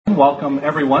welcome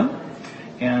everyone.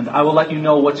 And I will let you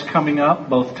know what's coming up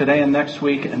both today and next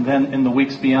week and then in the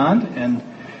weeks beyond. And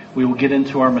we will get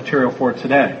into our material for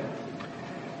today.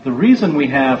 The reason we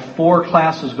have 4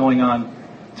 classes going on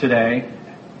today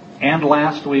and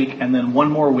last week and then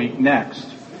one more week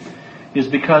next is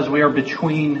because we are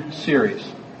between series.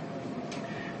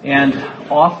 And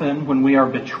often when we are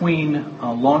between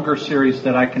longer series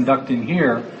that I conduct in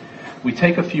here, we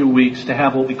take a few weeks to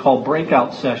have what we call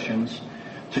breakout sessions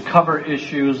to cover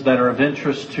issues that are of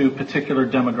interest to particular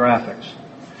demographics.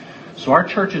 So our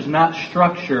church is not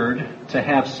structured to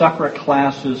have separate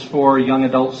classes for young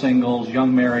adult singles,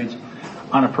 young marrieds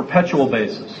on a perpetual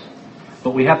basis. But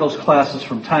we have those classes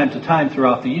from time to time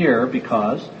throughout the year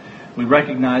because we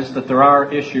recognize that there are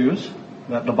issues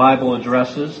that the Bible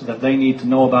addresses that they need to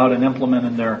know about and implement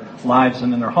in their lives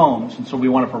and in their homes. And so we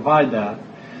want to provide that.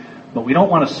 But we don't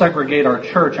want to segregate our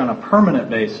church on a permanent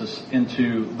basis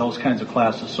into those kinds of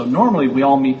classes. So normally we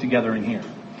all meet together in here.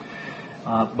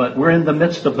 But we're in the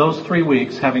midst of those 3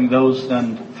 weeks, having those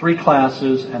then 3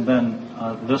 classes and then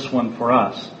this one for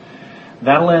us.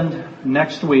 That'll end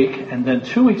next week, and then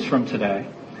 2 weeks from today,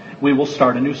 we will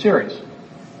start a new series.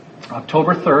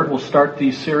 October 3rd, we'll start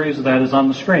the series that is on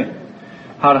the screen,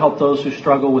 How to Help Those Who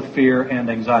Struggle with Fear and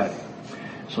Anxiety.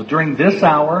 So during this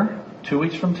hour, 2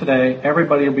 weeks from today,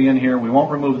 everybody will be in here. We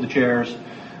won't remove the chairs.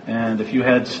 And if you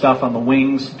had stuff on the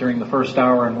wings during the first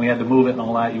hour and we had to move it and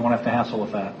all that, you won't have to hassle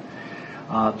with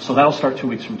that. So that'll start 2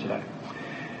 weeks from today.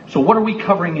 So what are we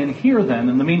covering in here then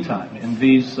in the meantime, in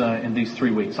these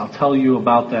 3 weeks? I'll tell you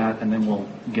about that and then we'll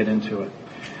get into it.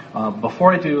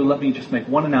 Before I do, let me just make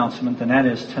one announcement, and that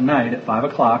is tonight at 5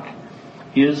 o'clock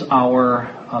is our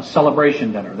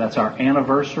celebration dinner. That's our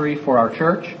anniversary for our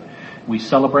church. We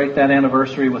celebrate that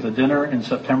anniversary with a dinner in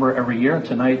September every year, and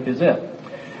tonight is it.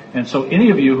 And so any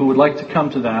of you who would like to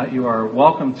come to that, you are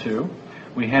welcome to.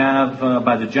 We have,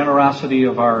 by the generosity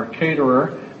of our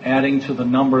caterer, adding to the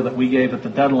number that we gave at the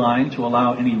deadline to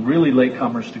allow any really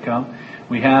latecomers to come,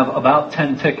 we have about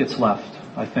 10 tickets left,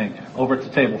 I think, over at the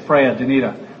table. Freya,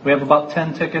 Danita, we have about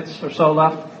 10 tickets or so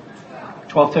left?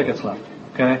 12 tickets left,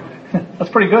 okay? That's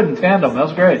pretty good in tandem. That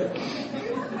was great.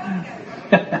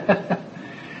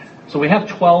 So we have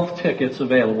 12 tickets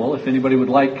available. If anybody would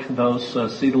like those,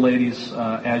 see the ladies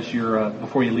as you're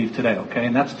before you leave today, okay?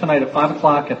 And that's tonight at 5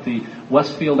 o'clock at the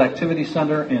Westfield Activity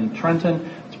Center in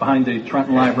Trenton. It's behind the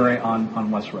Trenton Library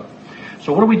on West Road.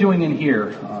 So what are we doing in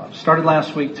here? Started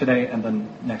last week, today, and then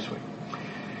next week.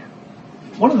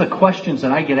 One of the questions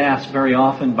that I get asked very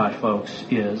often by folks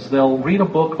is they'll read a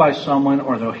book by someone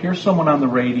or they'll hear someone on the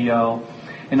radio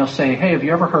and they'll say, hey, have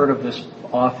you ever heard of this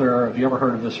author? Have you ever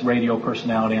heard of this radio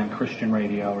personality on Christian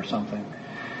radio or something?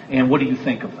 And what do you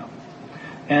think of them?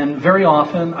 And very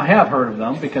often I have heard of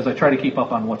them because I try to keep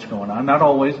up on what's going on. Not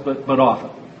always, but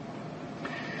often.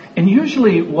 And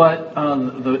usually what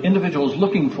the individual is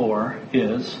looking for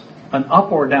is an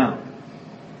up or down.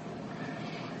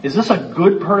 Is this a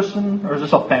good person or is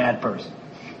this a bad person?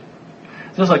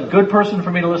 Is this a good person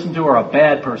for me to listen to or a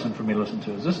bad person for me to listen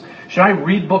to? Should I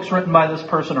read books written by this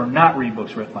person or not read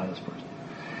books written by this person?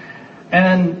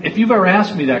 And if you've ever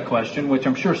asked me that question, which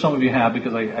I'm sure some of you have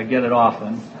because I get it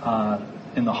often,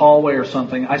 in the hallway or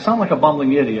something, I sound like a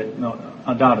bumbling idiot, no,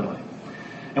 undoubtedly.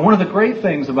 And one of the great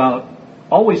things about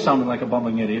always sounding like a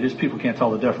bumbling idiot is people can't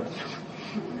tell the difference.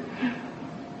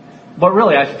 But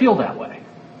really, I feel that way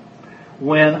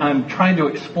when I'm trying to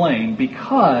explain,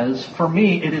 because for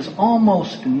me it is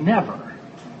almost never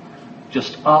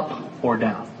just up or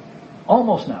down.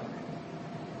 Almost never.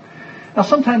 Now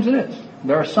sometimes it is.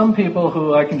 There are some people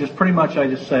who I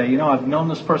just say, I've known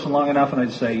this person long enough and I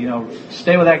just say,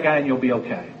 stay with that guy and you'll be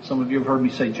okay. Some of you have heard me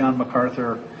say John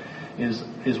MacArthur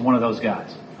is one of those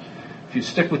guys. If you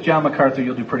stick with John MacArthur,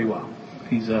 you'll do pretty well.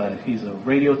 He's a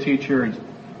radio teacher, he's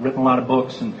written a lot of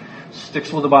books and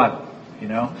sticks with the Bible.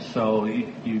 So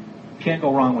you can't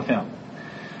go wrong with him.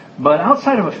 But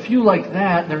outside of a few like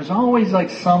that, there's always like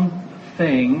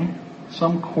something,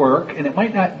 some quirk, and it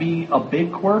might not be a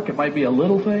big quirk, it might be a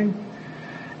little thing.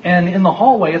 And in the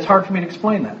hallway, it's hard for me to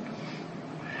explain that.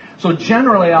 So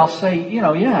generally I'll say,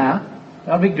 yeah,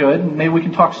 that'd be good, and maybe we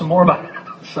can talk some more about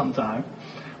it sometime,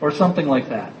 or something like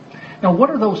that. Now,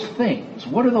 what are those things?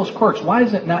 What are those quirks? Why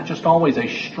is it not just always a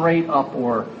straight up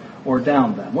or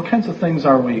down then? What kinds of things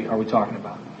are we talking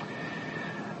about?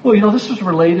 Well, this is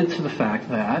related to the fact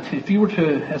that if you were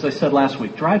to, as I said last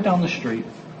week, drive down the street,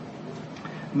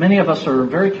 many of us are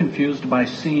very confused by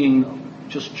seeing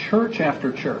just church after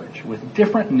church with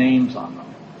different names on them.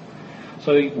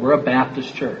 So we're a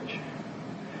Baptist church.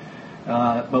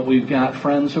 But we've got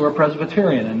friends who are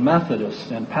Presbyterian and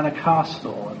Methodist and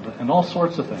Pentecostal and all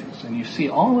sorts of things. And you see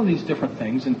all of these different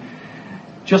things. And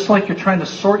just like you're trying to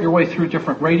sort your way through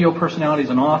different radio personalities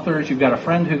and authors, you've got a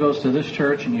friend who goes to this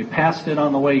church and you passed it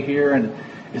on the way here. And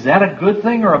is that a good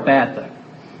thing or a bad thing?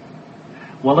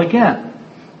 Well, again,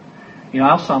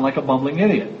 I'll sound like a bumbling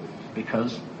idiot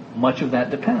because much of that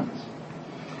depends.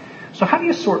 So how do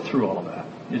you sort through all of that?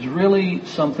 It's really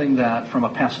something that, from a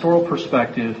pastoral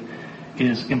perspective,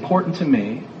 is important to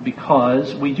me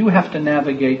because we do have to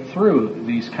navigate through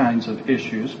these kinds of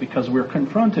issues because we're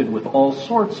confronted with all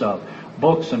sorts of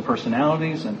books and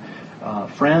personalities and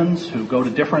friends who go to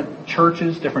different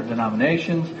churches, different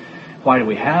denominations. Why do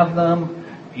we have them?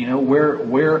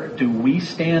 Where do we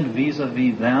stand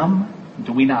vis-a-vis them?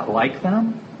 Do we not like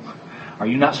them? Are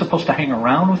you not supposed to hang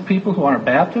around with people who aren't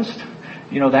Baptist?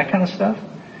 That kind of stuff.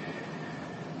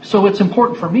 So it's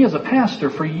important for me as a pastor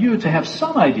for you to have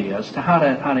some idea as to how to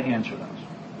answer those.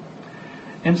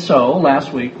 And so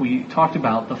last week we talked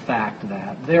about the fact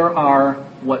that there are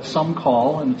what some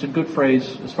call, and it's a good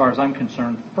phrase as far as I'm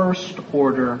concerned, first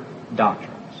order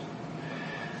doctrines.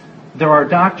 There are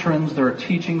doctrines, there are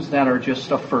teachings that are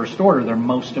just of first order. They're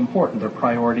most important. They're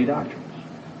priority doctrines.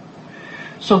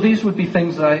 So these would be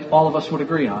things that all of us would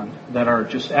agree on that are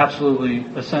just absolutely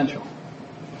essential.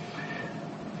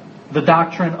 The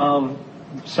doctrine of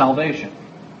salvation,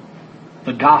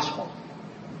 the gospel,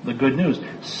 the good news,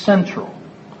 central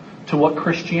to what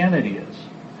Christianity is.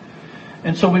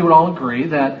 And so we would all agree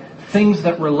that things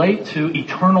that relate to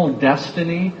eternal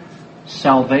destiny,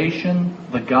 salvation,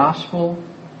 the gospel,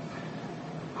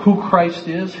 who Christ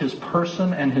is, His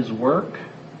person and His work,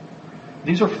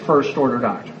 these are first order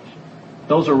doctrines.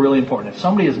 Those are really important. If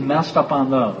somebody is messed up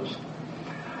on those,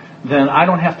 then I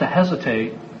don't have to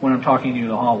hesitate when I'm talking to you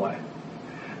in the hallway.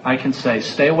 I can say,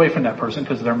 stay away from that person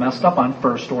because they're messed up on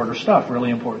first order stuff, really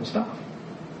important stuff.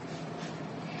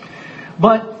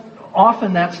 But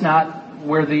often that's not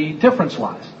where the difference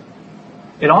lies.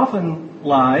 It often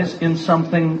lies in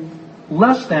something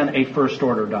less than a first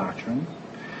order doctrine,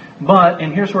 but,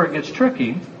 and here's where it gets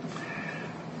tricky,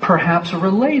 perhaps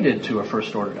related to a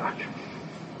first order doctrine.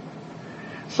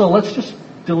 So let's just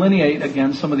delineate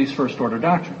again some of these first order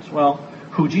doctrines. Well,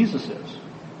 who Jesus is,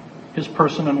 His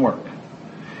person and work.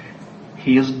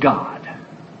 He is God.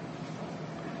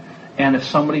 And if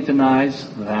somebody denies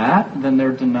that, then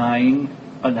they're denying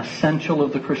an essential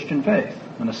of the Christian faith,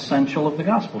 an essential of the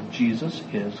gospel. Jesus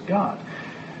is God.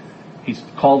 He's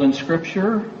called in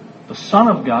Scripture the Son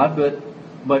of God,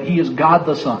 but He is God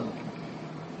the Son.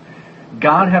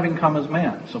 God having come as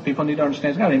man. So people need to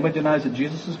understand God. Anybody denies that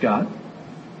Jesus is God,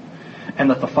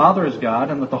 and that the Father is God,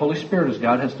 and that the Holy Spirit is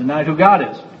God, has denied who God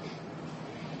is.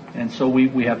 And so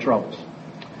we have troubles.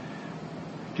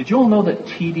 Did you all know that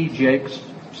T.D. Jakes,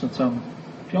 do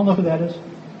you all know who that is?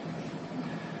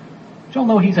 Did you all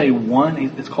know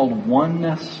it's called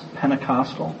Oneness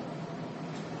Pentecostal?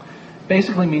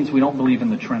 Basically means we don't believe in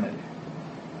the Trinity.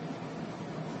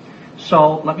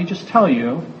 So let me just tell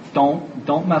you,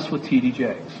 don't mess with T.D.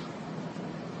 Jakes.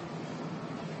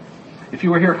 If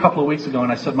you were here a couple of weeks ago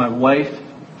and I said my wife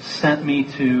sent me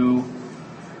to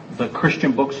the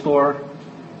Christian bookstore,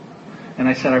 and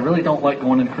I said I really don't like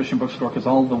going to the Christian bookstore because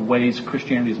all the ways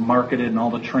Christianity is marketed and all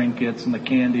the trinkets and the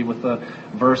candy with the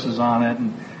verses on it,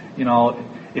 and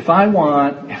if I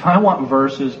want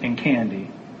verses and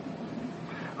candy,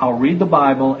 I'll read the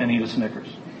Bible and eat a Snickers.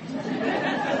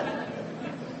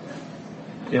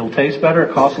 It'll taste better,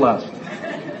 it costs less.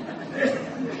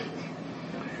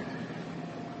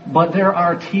 But there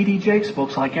are T.D. Jakes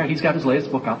books, he's got his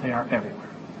latest book out, they are everywhere.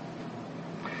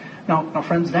 Now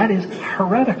friends, that is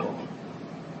heretical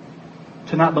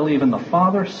to not believe in the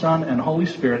Father, Son, and Holy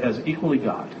Spirit as equally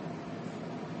God.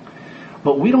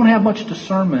 But we don't have much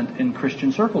discernment in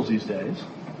Christian circles these days.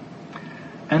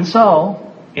 And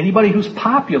so, anybody who's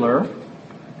popular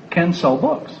can sell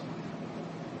books.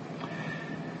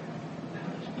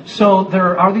 So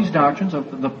there are these doctrines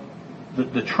of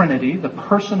the Trinity, the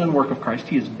person and work of Christ.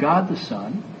 He is God the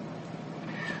Son.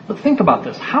 But think about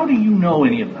this. How do you know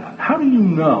any of that? How do you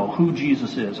know who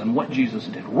Jesus is and what Jesus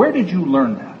did? Where did you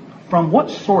learn that? From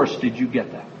what source did you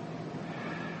get that?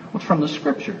 Well, it's from the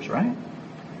Scriptures, right?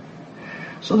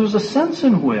 So there's a sense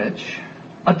in which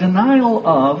a denial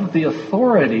of the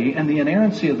authority and the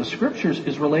inerrancy of the Scriptures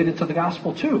is related to the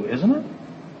gospel too, isn't it?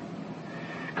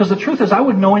 Because the truth is, I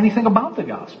wouldn't know anything about the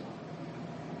gospel.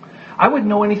 I wouldn't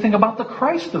know anything about the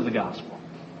Christ of the gospel.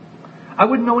 I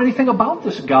wouldn't know anything about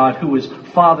this God who is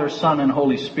Father, Son, and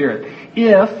Holy Spirit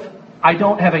if I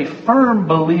don't have a firm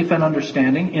belief and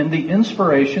understanding in the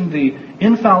inspiration, the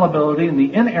infallibility, and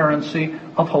the inerrancy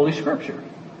of Holy Scripture.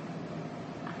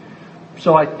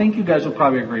 So I think you guys will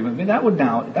probably agree with me.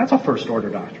 That's a first order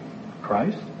doctrine.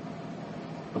 Christ,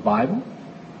 the Bible.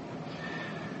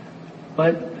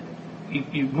 But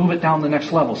you move it down the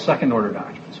next level, second order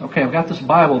doctrines. Okay, I've got this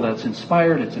Bible that's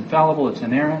inspired, it's infallible, it's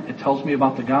inerrant, it tells me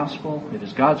about the gospel, it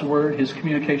is God's word, His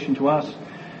communication to us.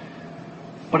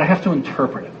 But I have to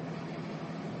interpret it.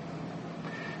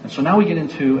 And so now we get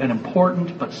into an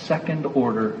important but second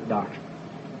order doctrine.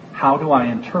 How do I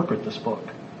interpret this book?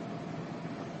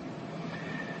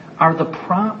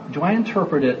 Do I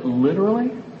interpret it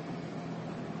literally?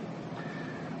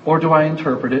 Or do I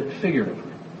interpret it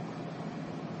figuratively?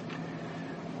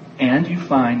 And you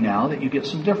find now that you get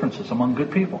some differences among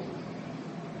good people.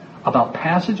 About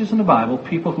passages in the Bible,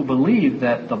 people who believe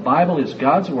that the Bible is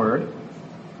God's Word,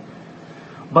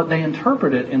 but they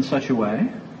interpret it in such a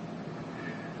way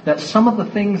that some of the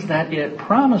things that it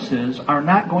promises are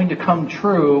not going to come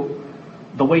true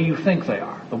the way you think they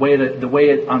are, the way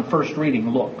it on first reading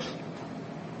looks.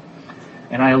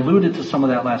 And I alluded to some of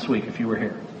that last week if you were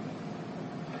here.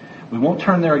 We won't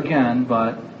turn there again,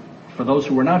 but for those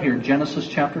who were not here, Genesis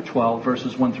chapter 12,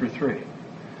 verses 1 through 3.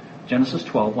 Genesis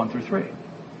 12, 1 through 3.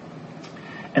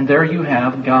 And there you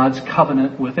have God's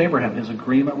covenant with Abraham, His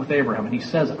agreement with Abraham. And He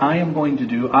says, I,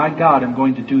 God, am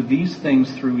going to do these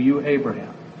things through you,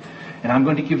 Abraham. And I'm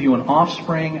going to give you an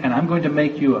offspring, and I'm going to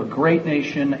make you a great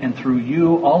nation, and through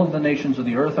you, all of the nations of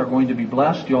the earth are going to be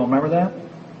blessed. You all remember that?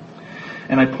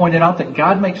 And I pointed out that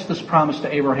God makes this promise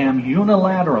to Abraham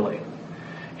unilaterally.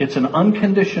 It's an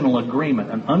unconditional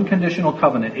agreement, an unconditional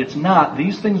covenant. It's not,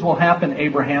 these things will happen,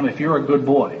 Abraham, if you're a good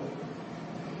boy.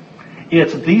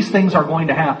 It's, these things are going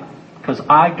to happen, because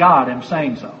I, God, am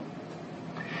saying so.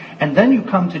 And then you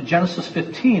come to Genesis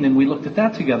 15, and we looked at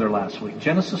that together last week.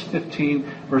 Genesis 15,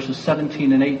 verses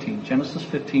 17 and 18. Genesis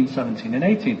 15, 17 and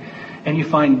 18. And you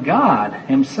find God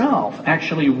Himself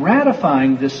actually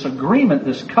ratifying this agreement,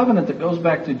 this covenant that goes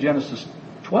back to Genesis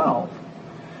 12,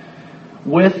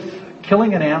 with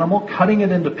killing an animal, cutting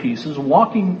it into pieces,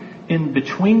 walking in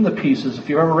between the pieces. If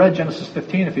you've ever read Genesis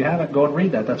 15, if you haven't, go and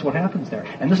read that. That's what happens there.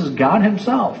 And this is God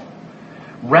Himself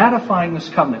ratifying this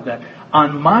covenant that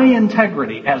on my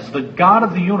integrity as the God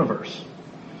of the universe,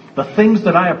 the things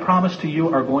that I have promised to you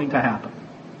are going to happen.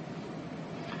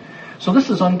 So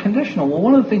this is unconditional. Well,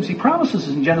 one of the things He promises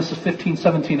in Genesis 15,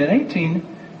 17, and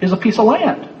 18 is a piece of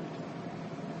land.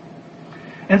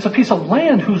 And it's a piece of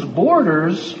land whose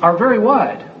borders are very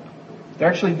wide. They're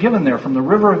actually given there from the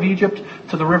river of Egypt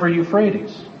to the river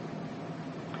Euphrates.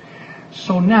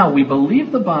 So now we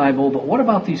believe the Bible, but what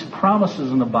about these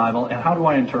promises in the Bible, and how do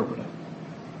I interpret it?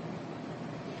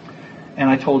 And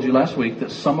I told you last week that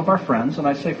some of our friends, and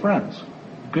I say friends,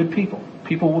 good people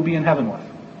we'll be in heaven with.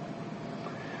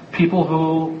 People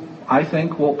who I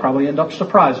think will probably end up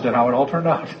surprised at how it all turned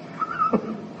out.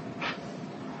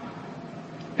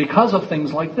 Because of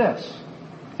things like this.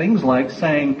 Things like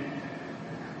saying,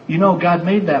 you know, God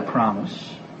made that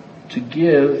promise to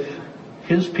give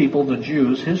His people, the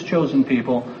Jews, His chosen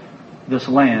people, this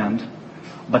land,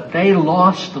 but they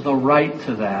lost the right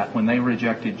to that when they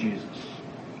rejected Jesus.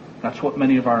 That's what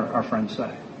many of our friends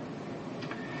say.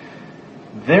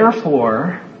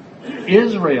 Therefore,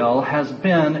 Israel has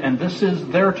been, and this is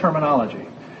their terminology,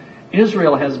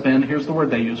 Israel has been, here's the word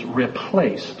they use,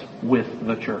 replaced with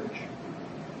the church.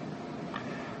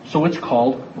 So it's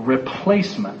called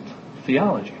replacement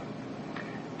theology.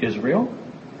 Israel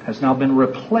has now been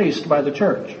replaced by the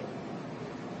church.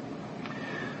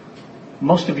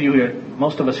 Most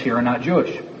of us here are not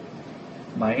Jewish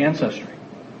by ancestry.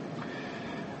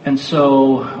 And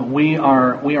so we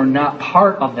are not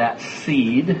part of that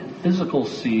seed, physical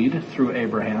seed through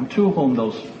Abraham, to whom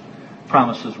those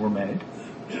promises were made.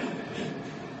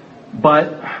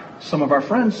 But some of our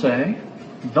friends say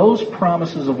those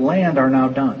promises of land are now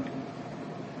done.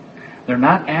 They're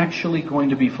not actually going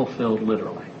to be fulfilled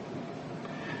literally,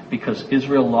 because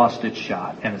Israel lost its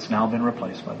shot and it's now been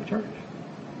replaced by the church.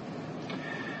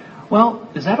 Well,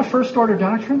 is that a first order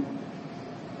doctrine?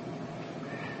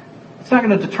 It's not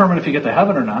going to determine if you get to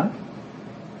heaven or not,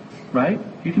 right?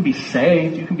 You can be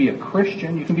saved, you can be a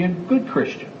Christian, you can be a good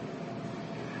Christian,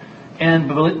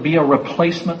 and be a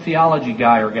replacement theology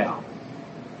guy or gal.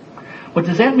 But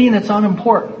does that mean it's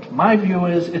unimportant? My view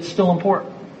is it's still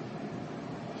important.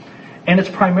 And it's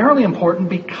primarily important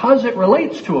because it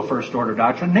relates to a first order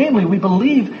doctrine. Namely, we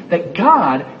believe that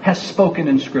God has spoken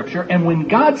in Scripture, and when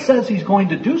God says He's going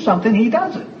to do something, He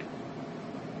does it.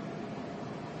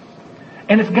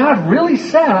 And if God really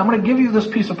said, I'm going to give you this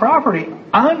piece of property,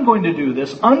 I'm going to do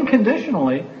this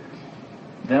unconditionally,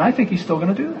 then I think He's still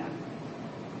going to do that.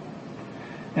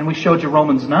 And we showed you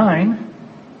Romans 9,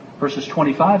 verses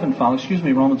 25 and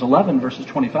following, Romans 11, verses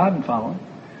 25 and following,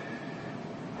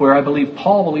 where I believe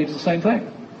Paul believes the same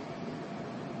thing.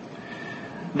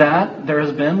 That there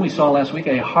has been, we saw last week,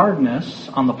 a hardness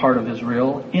on the part of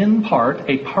Israel, in part,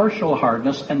 a partial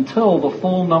hardness, until the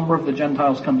full number of the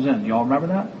Gentiles comes in. You all remember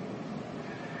that?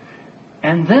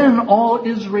 And then all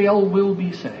Israel will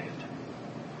be saved.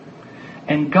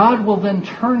 And God will then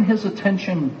turn His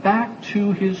attention back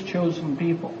to His chosen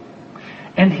people.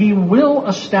 And He will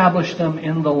establish them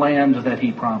in the land that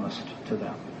He promised to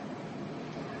them.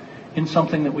 In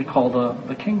something that we call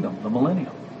the kingdom, the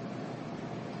millennium.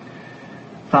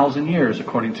 1,000 years,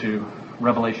 according to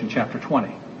Revelation chapter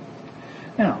 20.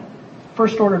 Now,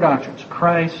 first order doctrines.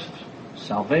 Christ,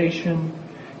 salvation,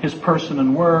 His person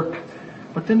and work.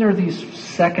 But then there are these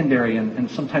secondary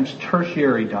and sometimes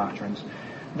tertiary doctrines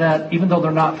that, even though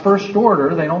they're not first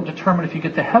order, they don't determine if you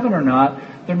get to heaven or not,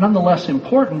 they're nonetheless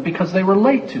important because they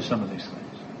relate to some of these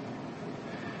things.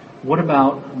 What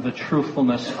about the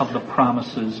truthfulness of the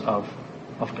promises of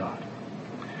God?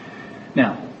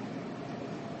 Now,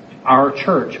 our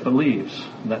church believes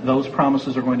that those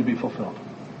promises are going to be fulfilled.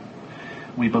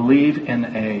 We believe in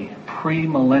a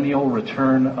pre-millennial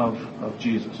return of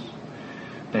Jesus.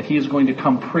 That He is going to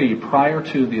come prior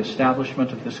to the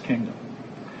establishment of this kingdom.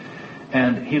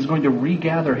 And He is going to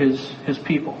regather His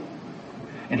people.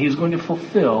 And He is going to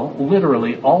fulfill,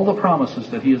 literally, all the promises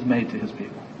that He has made to His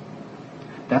people.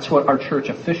 That's what our church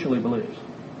officially believes.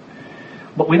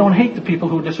 But we don't hate the people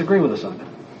who disagree with us on it.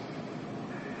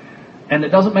 And it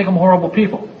doesn't make them horrible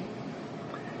people.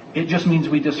 It just means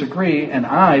we disagree, and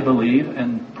I believe,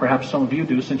 and perhaps some of you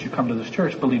do since you come to this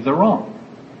church, believe they're wrong.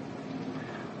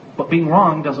 But being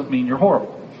wrong doesn't mean you're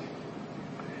horrible.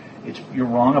 You're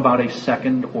wrong about a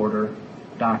second order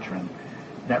doctrine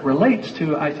that relates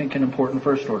to, I think, an important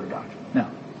first order doctrine.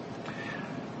 Now,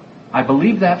 I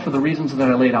believe that for the reasons that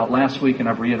I laid out last week and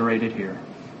I've reiterated here.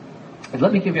 And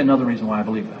let me give you another reason why I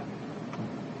believe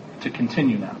that. To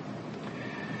continue now.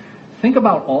 Think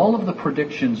about all of the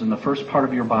predictions in the first part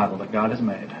of your Bible that God has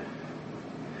made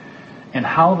and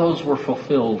how those were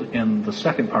fulfilled in the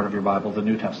second part of your Bible, the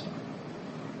New Testament.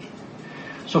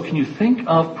 So can you think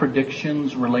of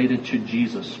predictions related to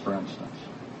Jesus, for instance?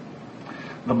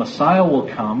 The Messiah will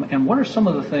come, and what are some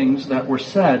of the things that were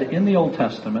said in the Old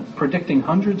Testament predicting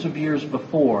hundreds of years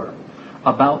before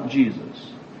about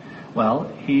Jesus? Well,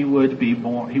 He would be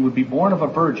born of a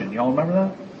virgin. You all remember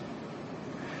that?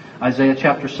 Isaiah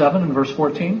chapter 7 and verse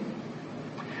 14.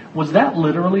 Was that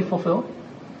literally fulfilled?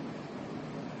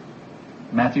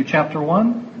 Matthew chapter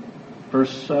 1,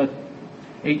 verse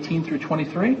 18 through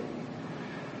 23.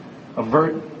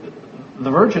 The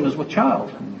virgin is with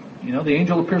child. You know, the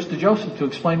angel appears to Joseph to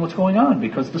explain what's going on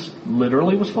because this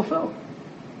literally was fulfilled.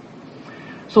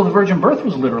 So the virgin birth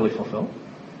was literally fulfilled.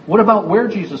 What about where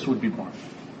Jesus would be born?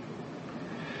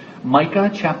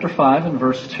 Micah chapter 5 and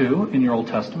verse 2 in your Old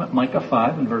Testament. Micah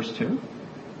 5 and verse 2.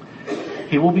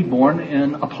 He will be born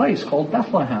in a place called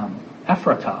Bethlehem,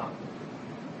 Ephratah.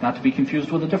 Not to be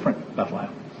confused with a different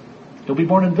Bethlehem. He'll be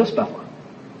born in this Bethlehem.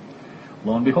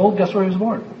 Lo and behold, guess where he was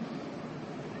born?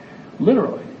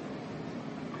 Literally.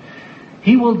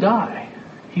 He will die.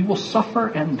 He will suffer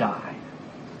and die.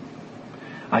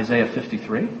 Isaiah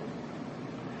 53.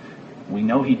 We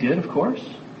know he did, of course.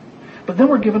 But then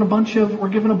we're given a bunch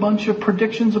of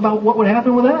predictions about what would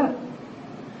happen with that.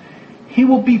 He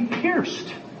will be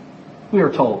pierced, we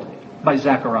are told, by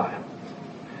Zechariah.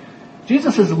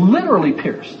 Jesus is literally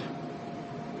pierced.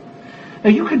 Now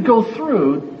you could go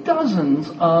through dozens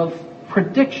of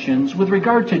predictions with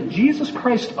regard to Jesus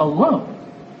Christ alone.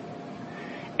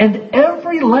 And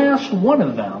every last one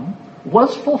of them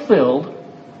was fulfilled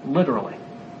literally.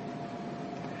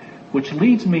 Which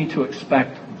leads me to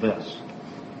expect this.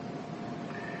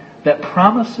 That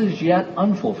promises yet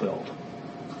unfulfilled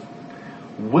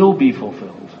will be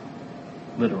fulfilled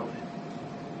literally.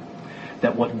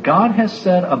 That what God has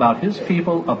said about His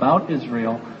people, about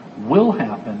Israel, will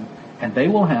happen, and they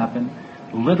will happen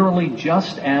literally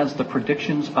just as the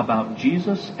predictions about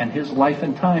Jesus and His life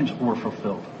and times were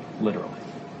fulfilled literally.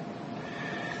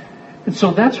 And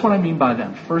so that's what I mean by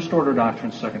them. First order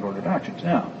doctrines, second order doctrines.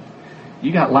 Now,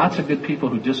 you got lots of good people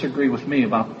who disagree with me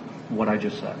about what I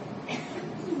just said.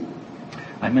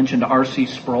 I mentioned R.C.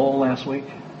 Sproul last week.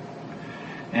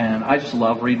 And I just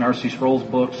love reading R.C. Sproul's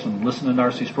books and listening to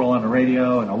R.C. Sproul on the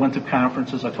radio. And I went to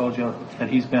conferences I told you that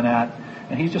he's been at.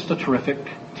 And he's just a terrific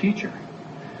teacher.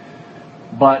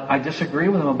 But I disagree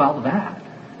with him about that.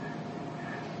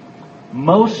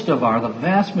 The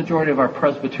vast majority of our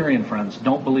Presbyterian friends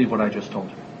don't believe what I just told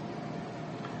you.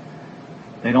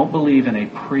 They don't believe in a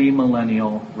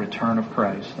premillennial return of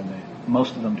Christ. And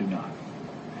most of them do not.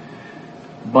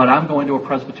 but I'm going to a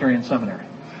Presbyterian seminary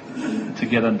to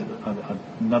get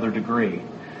another degree.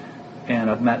 And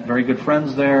I've met very good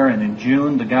friends there. And in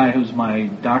June, the guy who's my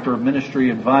Doctor of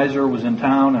Ministry advisor was in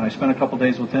town, and I spent a couple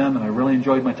days with him, and I really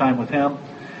enjoyed my time with him.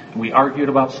 And we argued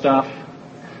about stuff,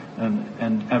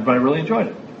 but I really enjoyed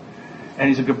it. And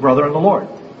he's a good brother in the Lord.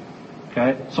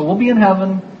 Okay? So we'll be in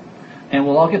heaven, and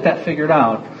we'll all get that figured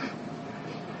out.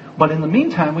 But in the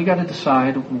meantime, we got to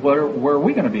decide where are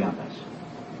we going to be on this.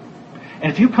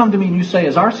 And if you come to me and you say,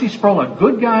 is R.C. Sproul a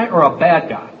good guy or a bad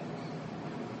guy?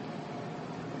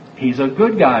 He's a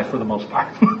good guy for the most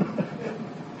part.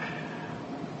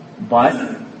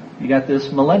 But you got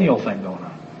this millennial thing going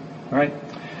on. All right?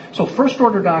 So first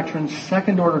order doctrines,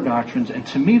 second order doctrines, and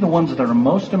to me the ones that are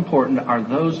most important are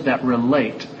those that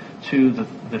relate to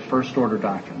the first order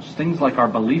doctrines. Things like our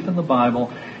belief in the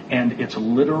Bible and its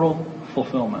literal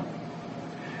fulfillment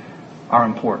are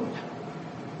important.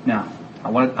 Now,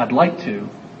 I'd like to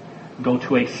go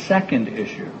to a second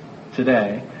issue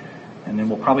today, and then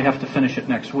we'll probably have to finish it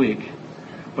next week.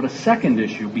 But a second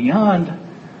issue beyond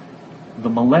the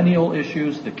millennial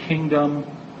issues, the kingdom,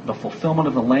 the fulfillment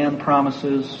of the land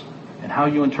promises, and how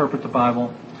you interpret the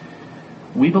Bible.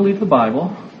 We believe the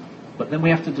Bible, but then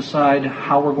we have to decide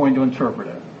how we're going to interpret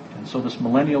it. And so this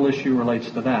millennial issue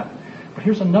relates to that. But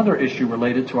here's another issue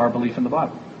related to our belief in the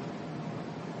Bible.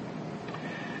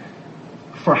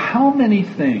 For how many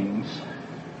things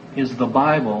is the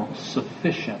Bible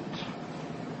sufficient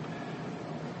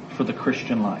for the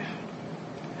Christian life?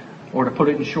 Or to put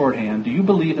it in shorthand, do you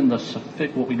believe in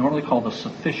what we normally call the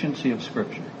sufficiency of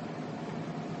Scripture?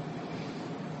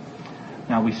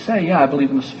 Now we say, yeah, I believe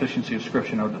in the sufficiency of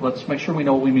Scripture. Now, let's make sure we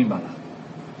know what we mean by that.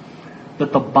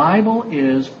 That the Bible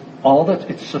is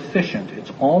it's sufficient.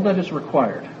 It's all that is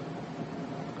required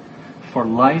for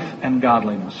life and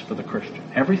godliness for the Christian.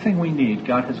 Everything we need,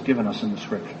 God has given us in the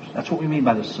Scriptures. That's what we mean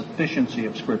by the sufficiency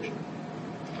of Scripture.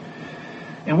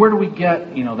 And where do we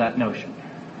get, that notion?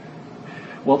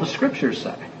 Well, the Scriptures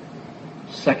say,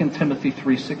 2 Timothy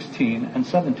 3:16 and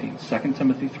 17. 2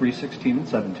 Timothy 3:16 and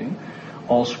 17.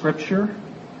 All Scripture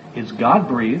is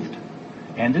God-breathed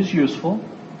and is useful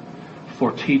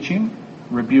for teaching,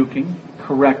 rebuking,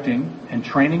 correcting, and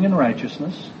training in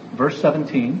righteousness. Verse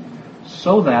 17,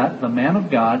 so that the man of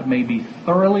God may be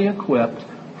thoroughly equipped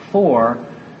for,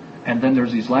 and then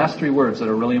there's these last three words that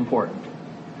are really important.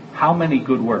 How many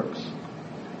good works?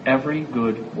 Every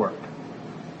good work.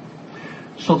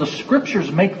 So the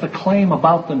Scriptures make the claim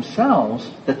about themselves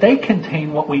that they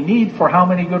contain what we need for how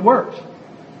many good works?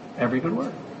 Every good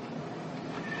work.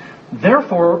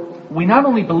 Therefore, we not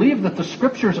only believe that the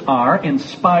Scriptures are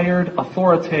inspired,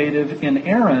 authoritative,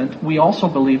 inerrant, we also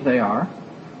believe they are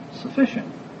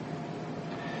sufficient.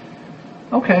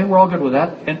 Okay, we're all good with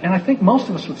that. And I think most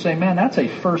of us would say, man, that's a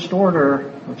first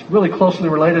order. It's really closely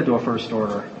related to a first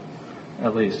order,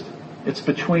 at least. It's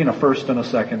between a first and a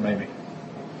second, maybe.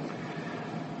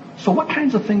 So what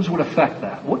kinds of things would affect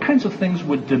that? What kinds of things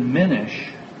would diminish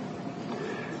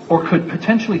or could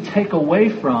potentially take away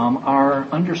from our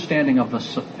understanding of the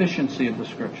sufficiency of the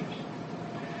Scriptures?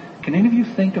 Can any of you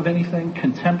think of anything,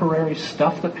 contemporary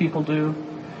stuff that people do,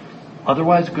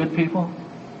 otherwise good people?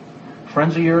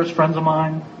 Friends of yours, friends of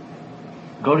mine,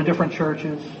 go to different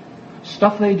churches,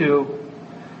 stuff they do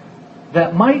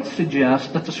that might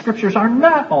suggest that the Scriptures are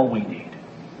not all we need.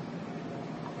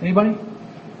 Anybody?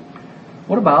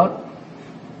 What about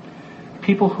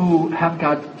people who have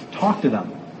God talk to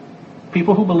them?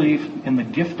 People who believe in the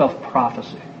gift of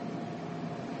prophecy.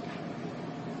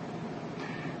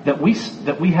 That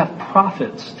we have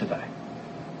prophets today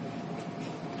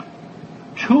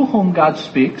to whom God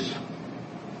speaks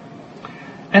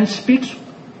and speaks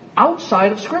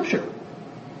outside of Scripture.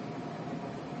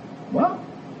 Well,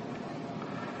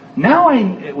 now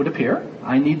it would appear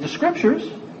I need the Scriptures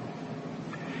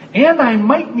and I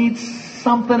might need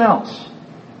something else.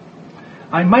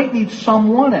 I might need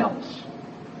someone else.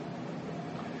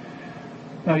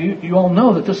 Now, you all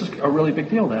know that this is a really big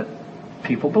deal, that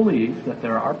people believe that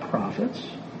there are prophets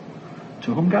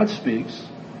to whom God speaks.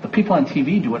 The people on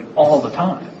TV do it all the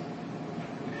time.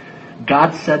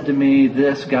 God said to me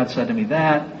this, God said to me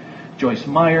that. Joyce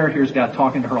Meyer, here's God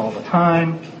talking to her all the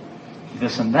time.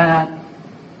 This and that.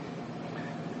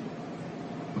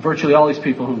 Virtually all these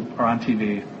people who are on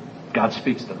TV, God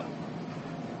speaks to them.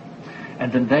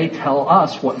 And then they tell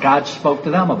us what God spoke to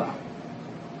them about.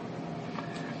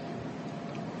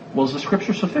 Well, is the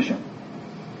Scripture sufficient?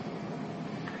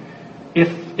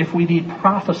 If we need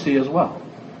prophecy as well.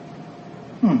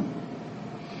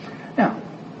 Now,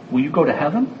 will you go to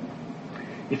heaven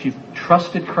if you've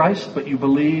trusted Christ but you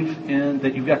believe in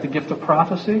that you've got the gift of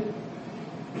prophecy?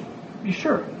 Be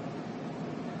sure.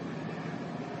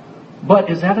 But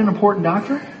is that an important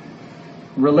doctrine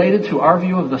related to our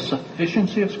view of the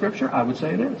sufficiency of Scripture? I would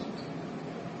say it is.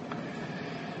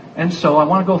 And so I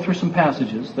want to go through some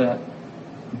passages that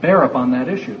bear up on that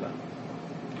issue then,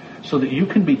 so that you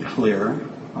can be clear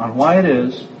on why it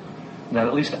is that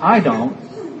at least I don't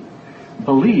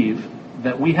believe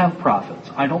that we have prophets.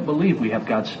 I don't believe we have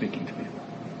God speaking to people.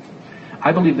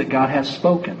 I believe that God has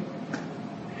spoken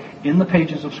in the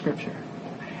pages of Scripture.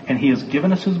 And He has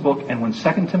given us His book, and when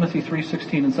 2 Timothy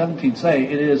 3:16 and 17 say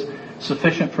it is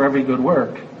sufficient for every good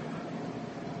work,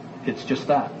 it's just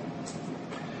that.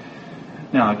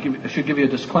 Now, I should give you a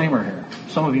disclaimer here.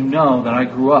 Some of you know that I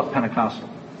grew up Pentecostal.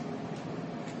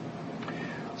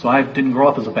 So I didn't grow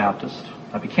up as a Baptist.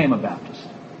 I became a Baptist.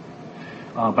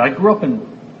 But I grew up in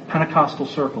Pentecostal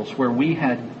circles where we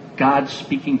had God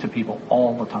speaking to people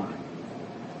all the time.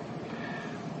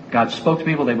 God spoke to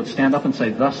people, they would stand up and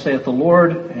say, "Thus saith the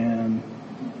Lord," and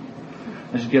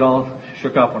I just get all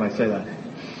shook up when I say that.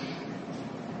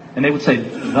 And they would say,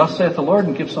 "Thus saith the Lord,"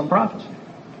 and give some prophecy.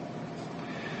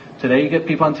 Today you get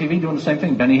people on TV doing the same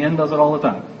thing. Benny Hinn does it all the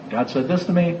time. God said this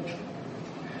to me,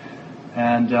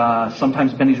 and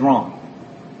sometimes Benny's wrong.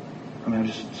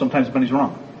 Sometimes Benny's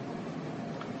wrong.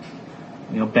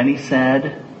 Benny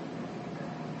said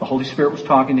the Holy Spirit was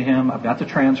talking to him. I've got the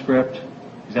transcript.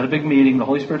 He's at a big meeting. The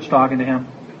Holy Spirit's talking to him.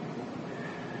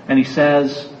 And he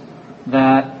says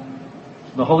that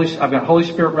I've got Holy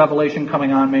Spirit revelation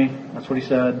coming on me. That's what he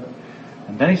said.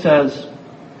 And then he says,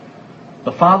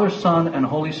 the Father, Son, and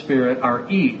Holy Spirit are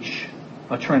each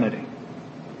a Trinity.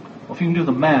 Well, if you can do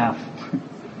the math,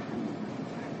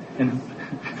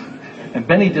 and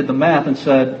Benny did the math and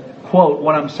said, quote,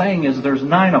 "What I'm saying is there's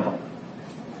 9 of them."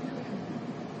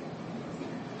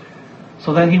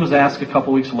 So then he was asked a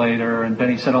couple weeks later, and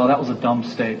Benny said, "Oh, that was a dumb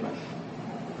statement."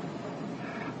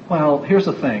 Well, here's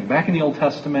the thing. Back in the Old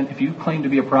Testament, if you claimed to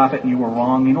be a prophet and you were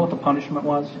wrong, you know what the punishment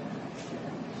was?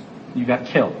 You got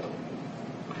killed.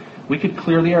 We could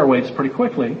clear the airwaves pretty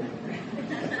quickly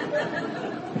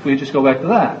if we just go back to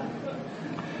that.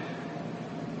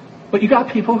 But you got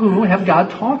people who have God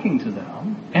talking to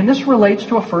them, and this relates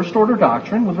to a first order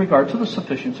doctrine with regard to the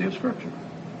sufficiency of Scripture.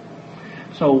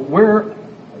 So where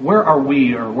are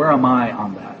we, or where am I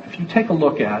on that? If you take a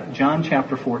look at John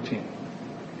chapter 14.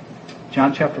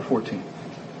 John chapter 14.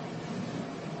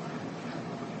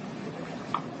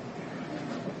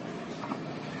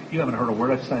 You haven't heard a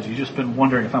word I've said. You've just been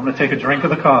wondering if I'm going to take a drink of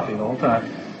the coffee the whole time.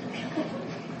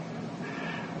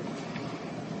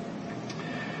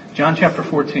 John chapter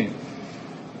 14.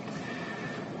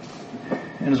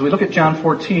 And as we look at John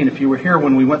 14, if you were here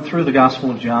when we went through the Gospel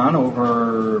of John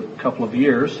over a couple of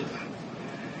years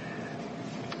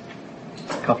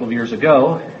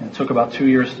ago, and it took about 2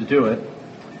 years to do it,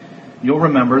 you'll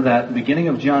remember that beginning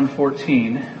of John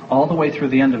 14, all the way through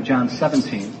the end of John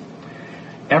 17,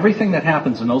 everything that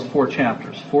happens in those 4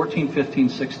 chapters, 14, 15,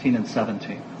 16, and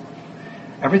 17,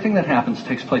 everything that happens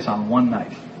takes place on one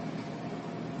night.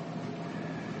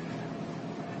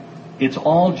 It's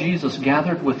all Jesus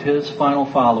gathered with his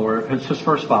first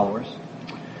followers,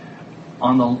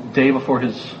 on the day before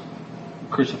his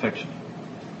crucifixion.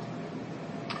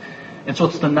 And so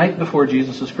it's the night before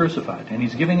Jesus is crucified, and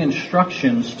he's giving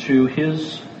instructions to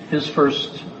his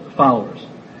first followers.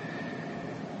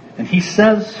 And he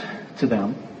says to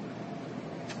them,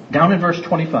 down in verse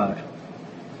 25,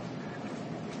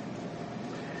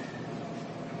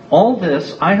 "All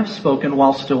this I have spoken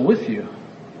while still with you.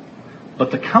 But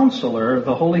the Counselor,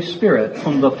 the Holy Spirit,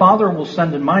 whom the Father will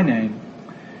send in my name,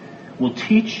 will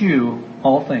teach you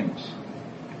all things,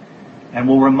 and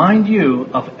will remind you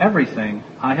of everything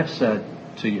I have said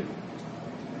to you."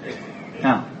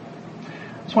 Now,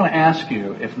 I just want to ask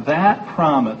you, if that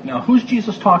promise... Now, who's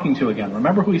Jesus talking to again?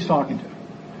 Remember who he's talking to.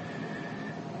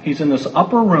 He's in this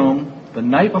upper room the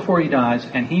night before he dies,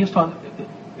 and he's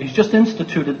just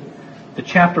instituted the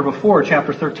chapter before,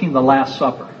 chapter 13, the Last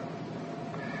Supper.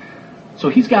 So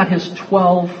he's got his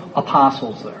 12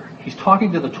 apostles there. He's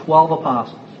talking to the 12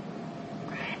 apostles.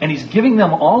 And he's giving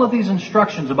them all of these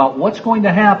instructions about what's going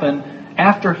to happen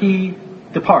after he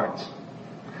departs.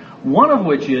 One of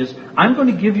which is, I'm going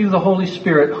to give you the Holy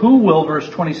Spirit who will, verse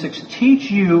 26, teach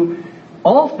you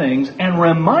all things and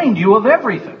remind you of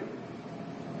everything.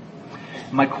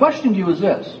 My question to you is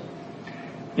this.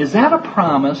 Is that a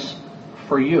promise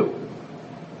for you?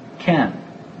 Ken,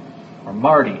 or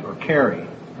Marty, or Carrie,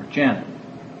 or Janet?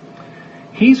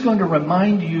 He's going to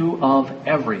remind you of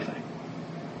everything.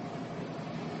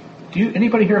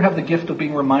 Anybody here have the gift of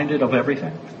being reminded of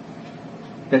everything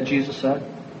that Jesus said?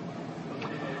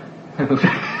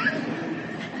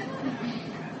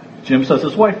 Jim says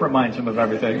his wife reminds him of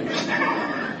everything.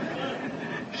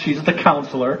 She's the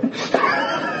counselor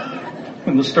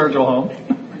in the Sturgill home.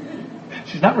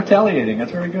 She's not retaliating.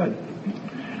 That's very good.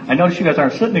 I notice you guys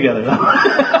aren't sitting together, though.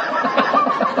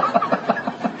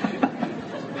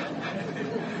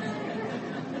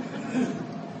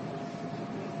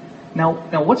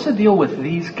 Now, what's the deal with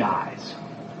these guys?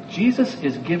 Jesus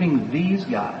is giving these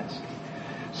guys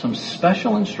some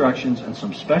special instructions and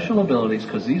some special abilities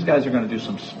because these guys are going to do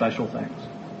some special things.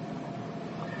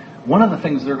 One of the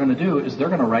things they're going to do is they're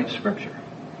going to write Scripture.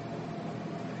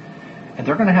 And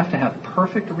they're going to have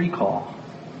perfect recall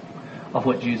of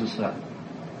what Jesus said.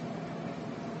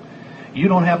 You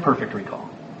don't have perfect recall.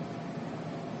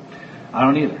 I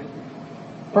don't either.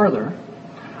 Further,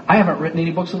 I haven't written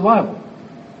any books of the Bible.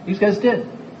 These guys did.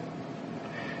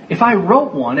 If I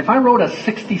wrote a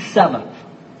 67th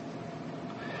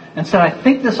and said, I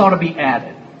think this ought to be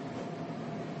added,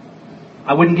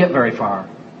 I wouldn't get very far.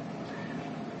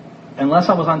 Unless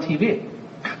I was on TV.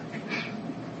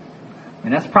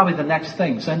 And that's probably the next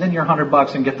thing. Send in your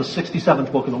 $100 and get the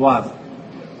 67th book of the Bible.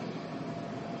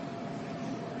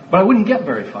 But I wouldn't get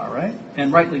very far, right?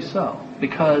 And rightly so.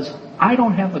 Because I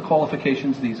don't have the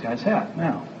qualifications these guys had.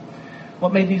 Now,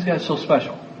 what made these guys so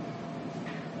special?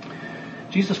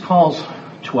 Jesus calls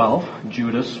 12.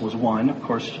 Judas was one. Of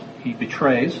course, he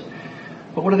betrays.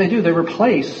 But what do? They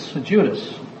replace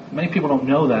Judas. Many people don't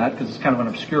know that because it's kind of an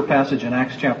obscure passage in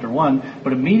Acts chapter 1.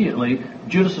 But immediately,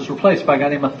 Judas is replaced by a guy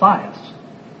named Matthias.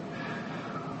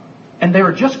 And they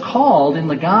were just called in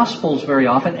the Gospels very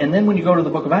often. And then when you go to the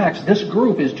book of Acts, this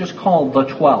group is just called the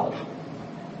 12.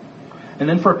 And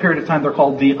then for a period of time, they're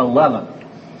called the 11.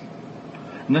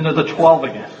 And then they're the 12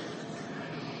 again.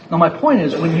 Now my point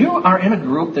is, when you are in a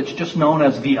group that's just known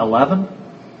as the 11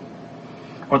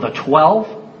 or the 12,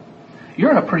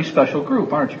 you're in a pretty special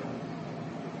group, aren't you?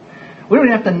 We don't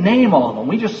even have to name all of them.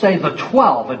 We just say the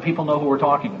 12 and people know who we're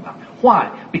talking about.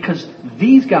 Why? Because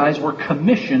these guys were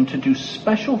commissioned to do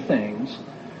special things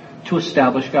to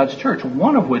establish God's church.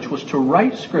 One of which was to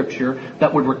write Scripture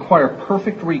that would require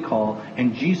perfect recall.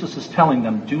 And Jesus is telling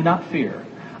them, do not fear.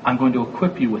 I'm going to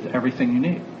equip you with everything you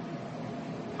need.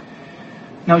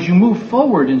 Now, as you move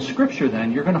forward in Scripture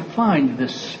then, you're going to find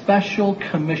this special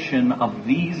commission of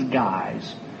these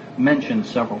guys mentioned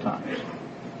several times.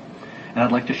 And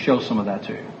I'd like to show some of that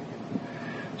to you.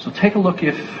 So take a look,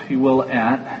 if you will,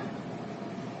 at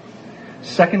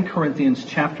 2 Corinthians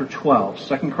chapter 12.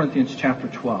 2 Corinthians chapter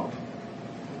 12.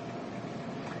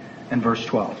 And verse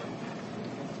 12.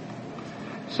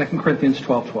 2 Corinthians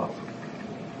 12:12.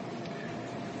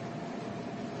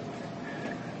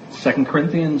 2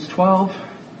 Corinthians 12.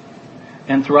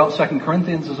 And throughout 2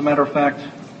 Corinthians, as a matter of fact,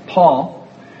 Paul,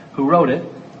 who wrote it,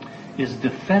 is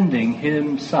defending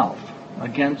himself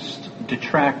against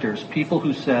detractors, people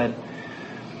who said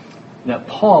that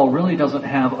Paul really doesn't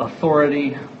have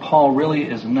authority. Paul really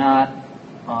is not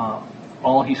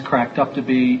all he's cracked up to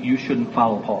be. You shouldn't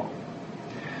follow Paul.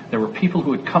 There were people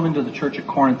who had come into the church at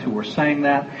Corinth who were saying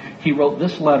that. He wrote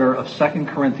this letter of 2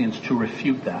 Corinthians to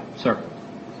refute that. Sir?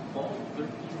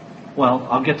 Well,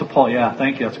 I'll get to Paul. Yeah,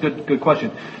 thank you. That's a good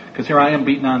question. Because here I am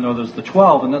beating on, there's the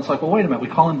 12, and then it's like, well, wait a minute. We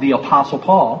call him the Apostle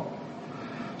Paul.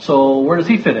 So where does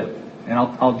he fit in? And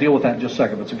I'll deal with that in just a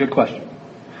second. But it's a good question.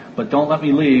 But don't let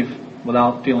me leave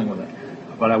without dealing with it.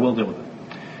 But I will deal with it.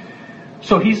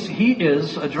 So he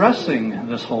is addressing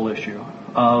this whole issue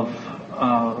of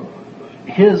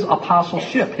his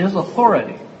apostleship, his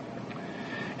authority.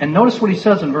 And notice what he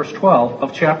says in verse 12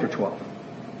 of chapter 12.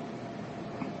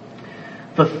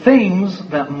 The things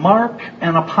that mark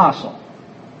an apostle,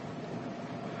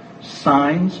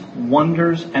 signs,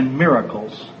 wonders, and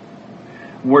miracles,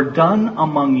 were done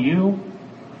among you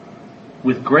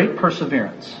with great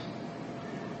perseverance.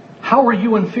 How are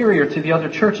you inferior to the other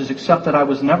churches except that I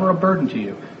was never a burden to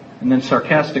you? And then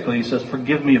sarcastically he says,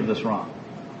 forgive me of this wrong.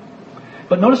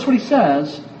 But notice what he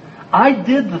says, I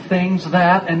did the things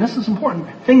that, and this is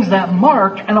important, things that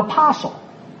mark an apostle.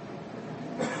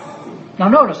 Now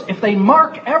notice, if they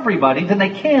mark everybody, then they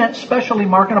can't specially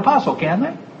mark an apostle, can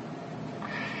they?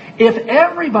 If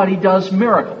everybody does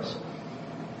miracles,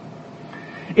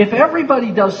 if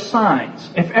everybody does signs,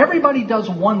 if everybody does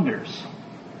wonders,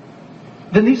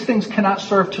 then these things cannot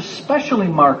serve to specially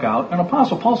mark out an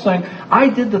apostle. Paul's saying, I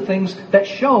did the things that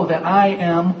show that I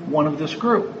am one of this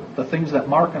group, the things that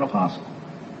mark an apostle.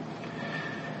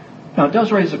 Now it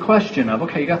does raise the question of,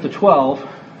 okay, you got the 12,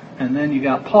 and then you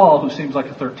got Paul, who seems like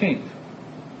a 13th.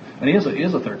 And he is a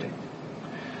 13th.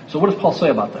 So what does Paul say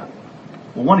about that?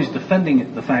 Well, one, he's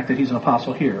defending the fact that he's an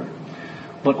apostle here.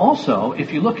 But also,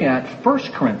 if you look at 1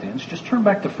 Corinthians, just turn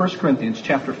back to 1 Corinthians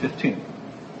chapter 15.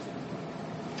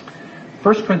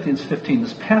 1 Corinthians 15,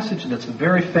 this passage that's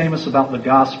very famous about the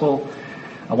gospel.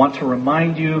 I want to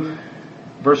remind you,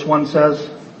 verse 1 says,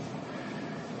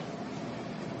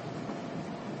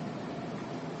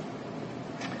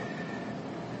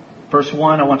 Verse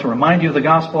 1, I want to remind you of the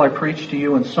gospel I preached to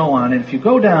you, and so on. And if you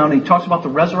go down, he talks about the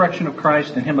resurrection of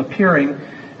Christ and him appearing.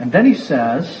 And then he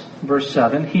says, verse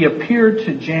 7, he appeared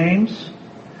to James,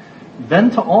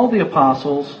 then to all the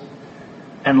apostles,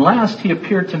 and last he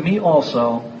appeared to me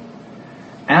also,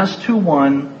 as to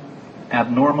one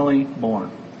abnormally born.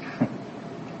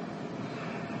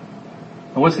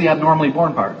 And what's the abnormally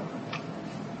born part?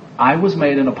 I was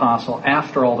made an apostle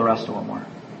after all the rest of them were.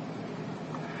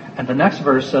 And the next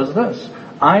verse says this,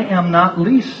 I am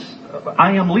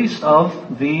least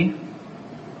of the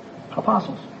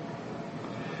apostles.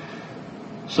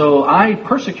 So I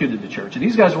persecuted the church.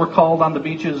 These guys were called on the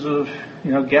beaches of,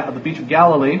 the beach of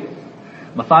Galilee.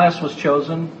 Matthias was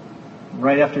chosen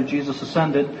right after Jesus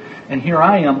ascended. And here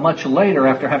I am much later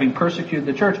after having persecuted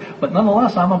the church. But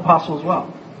nonetheless, I'm an apostle as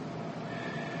well.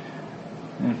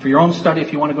 And for your own study,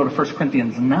 if you want to go to 1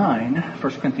 Corinthians 9,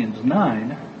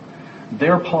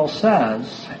 there Paul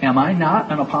says, am I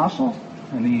not an apostle?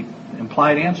 And the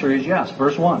implied answer is yes.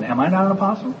 Verse 1, am I not an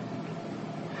apostle?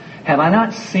 Have I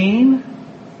not seen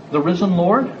the risen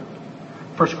Lord? 1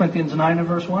 Corinthians 9 and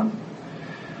verse 1.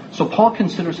 So Paul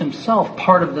considers himself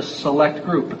part of this select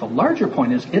group. But the larger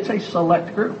point is, it's a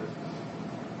select group.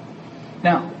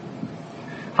 Now,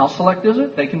 how select is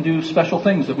it? They can do special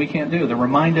things that we can't do. They're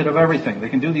reminded of everything. They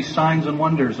can do these signs and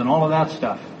wonders and all of that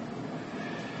stuff.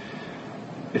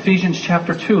 Ephesians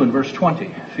chapter 2 and verse 20.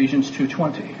 Ephesians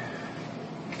 2:20.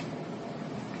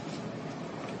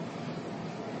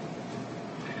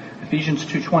 Ephesians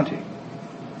 2:20.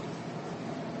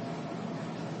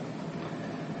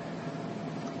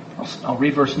 I'll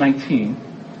read verse 19.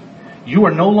 You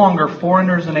are no longer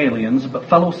foreigners and aliens, but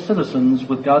fellow citizens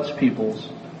with God's people,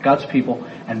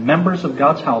 and members of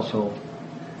God's household,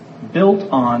 built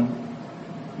on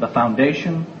the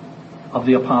foundation of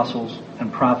the apostles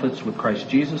and prophets, with Christ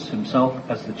Jesus himself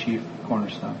as the chief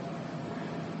cornerstone.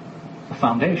 The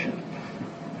foundation.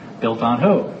 Built on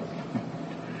who?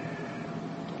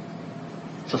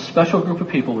 It's a special group of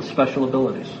people with special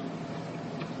abilities.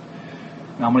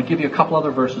 Now I'm going to give you a couple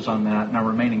other verses on that in our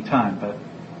remaining time, but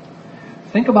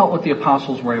think about what the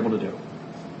apostles were able to do.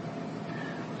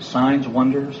 Signs,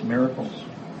 wonders, miracles.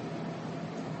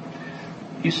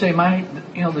 You say,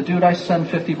 the dude I send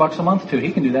 $50 a month to,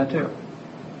 he can do that too.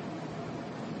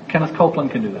 Kenneth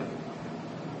Copeland can do that.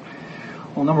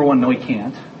 Well, number one, no, he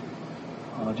can't.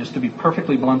 Just to be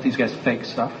perfectly blunt, these guys fake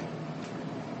stuff.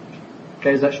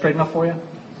 Okay, is that straight enough for you?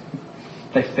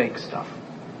 They fake stuff.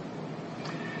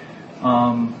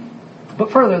 But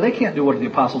further, they can't do what the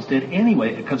apostles did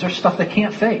anyway, because there's stuff they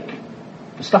can't fake.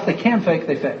 The stuff they can fake,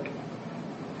 they fake.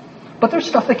 But there's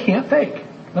stuff they can't fake.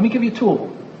 Let me give you two of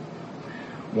them.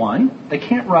 One, they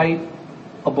can't write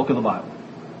a book of the Bible.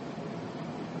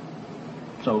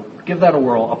 So give that a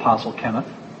whirl, Apostle Kenneth.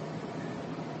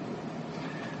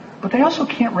 But they also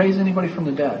can't raise anybody from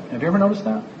the dead. Have you ever noticed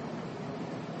that?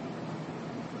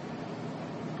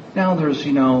 Now there's,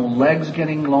 legs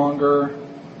getting longer.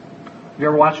 Have you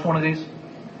ever watched one of these?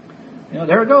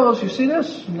 There it goes. You see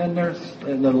this? And then there's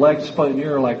the legs split, and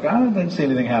you're like, I didn't see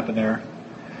anything happen there.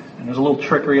 And there's a little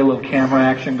trickery, a little camera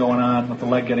action going on with the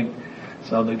leg getting...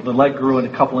 So the leg grew in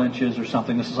a couple inches or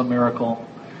something. This is a miracle.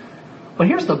 But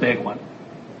here's the big one.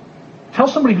 Tell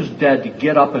somebody who's dead to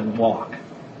get up and walk.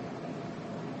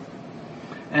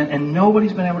 And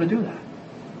nobody's been able to do that.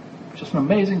 It's just an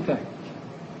amazing thing.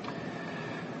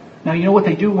 Now, you know what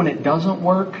they do when it doesn't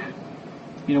work?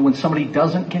 When somebody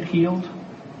doesn't get healed?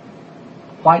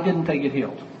 Why didn't they get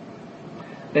healed?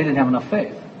 They didn't have enough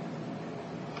faith.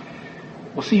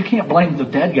 Well, see, you can't blame the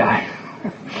dead guy.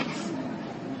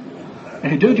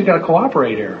 Hey, dude, you got to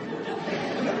cooperate here.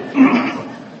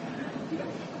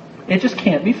 It just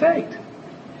can't be faked.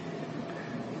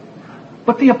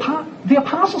 But the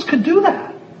apostles could do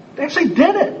that. They actually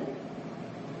did it.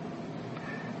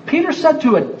 Peter said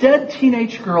to a dead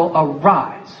teenage girl,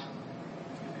 arise.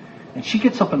 And she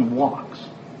gets up and walks.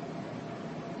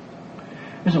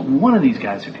 There isn't one of these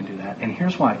guys who can do that. And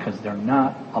here's why. Because they're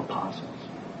not apostles.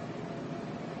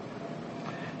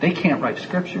 They can't write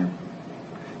scripture.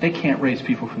 They can't raise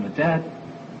people from the dead.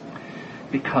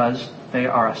 Because they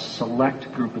are a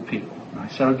select group of people. And I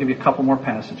said I'll give you a couple more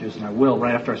passages, and I will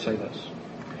right after I say this.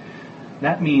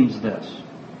 That means this.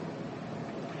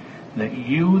 That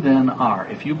you then are,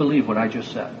 if you believe what I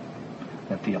just said,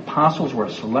 that the apostles were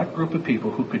a select group of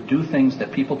people who could do things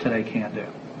that people today can't do.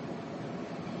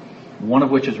 One of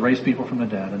which is raise people from the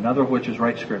dead, another of which is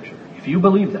write scripture. If you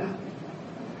believe that,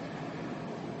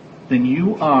 then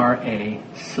you are a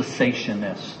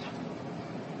cessationist.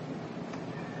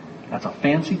 That's a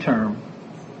fancy term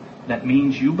that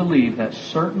means you believe that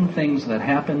certain things that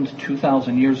happened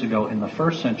 2,000 years ago in the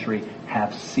first century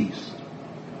have ceased.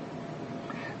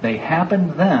 They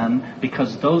happened then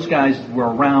because those guys were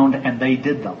around and they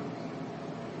did them.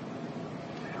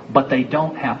 But they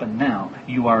don't happen now.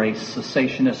 You are a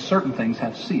cessationist. Certain things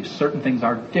have ceased. Certain things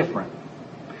are different.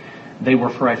 They were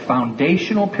for a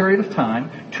foundational period of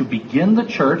time to begin the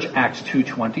church, Acts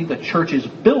 2:20. The church is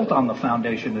built on the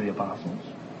foundation of the apostles.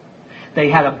 They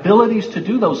had abilities to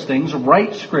do those things,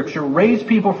 write scripture, raise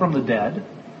people from the dead.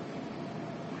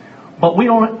 But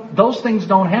those things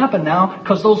don't happen now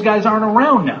because those guys aren't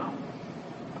around now.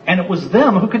 And it was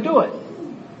them who could do it.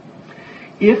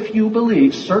 If you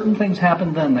believe certain things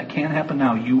happened then that can't happen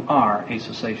now, you are a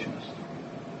cessationist.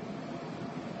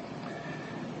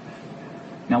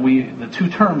 Now the two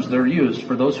terms that are used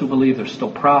for those who believe there's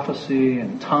still prophecy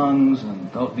and tongues and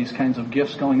these kinds of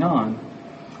gifts going on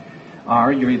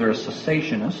are you're either a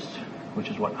cessationist, which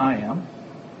is what I am,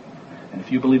 and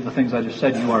if you believe the things I just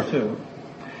said, you are too.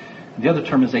 The other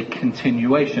term is a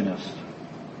continuationist.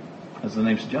 As the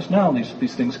name suggests, now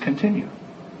these things continue.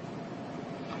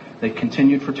 They've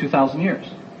continued for 2,000 years.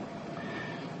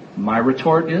 My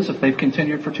retort is, if they've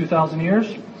continued for 2,000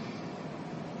 years,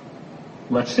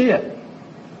 let's see it.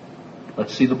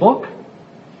 Let's see the book.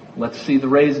 Let's see the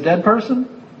raised dead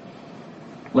person.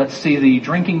 Let's see the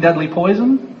drinking deadly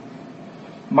poison.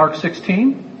 Mark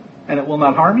 16, and it will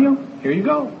not harm you. Here you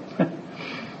go.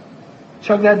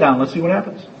 Chug that down. Let's see what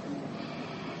happens.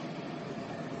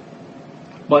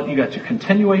 But you got your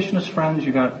continuationist friends,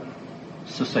 you got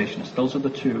cessationists. Those are the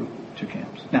two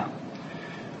camps. Now,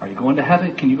 are you going to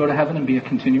heaven? Can you go to heaven and be a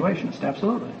continuationist?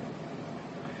 Absolutely.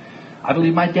 I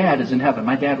believe my dad is in heaven.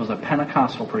 My dad was a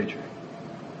Pentecostal preacher.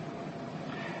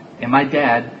 And my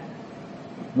dad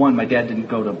didn't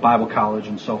go to Bible college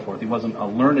and so forth. He wasn't a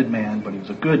learned man, but he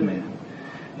was a good man.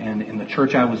 And in the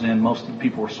church I was in, most of the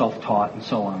people were self-taught and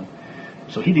so on.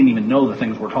 So he didn't even know the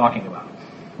things we're talking about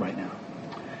right now.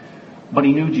 But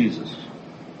he knew Jesus.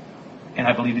 And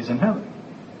I believe he's in heaven.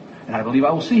 And I believe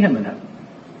I will see him in heaven.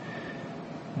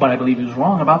 But I believe he was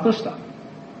wrong about this stuff.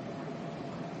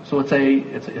 So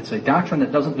it's a doctrine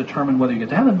that doesn't determine whether you get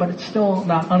to heaven, but it's still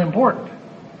not unimportant,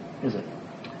 is it?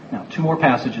 Now, two more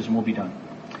passages and we'll be done.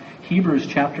 Hebrews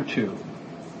chapter 2.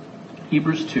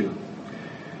 Hebrews 2,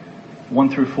 1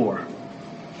 through 4.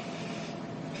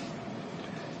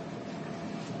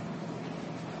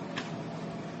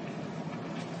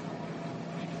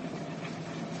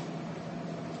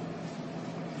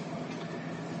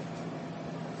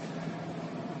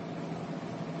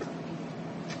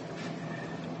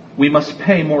 We must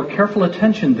pay more careful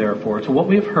attention, therefore, to what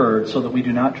we have heard, so that we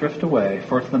do not drift away.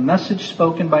 For if the message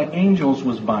spoken by angels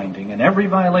was binding, and every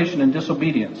violation and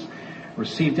disobedience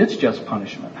received its just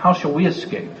punishment, how shall we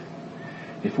escape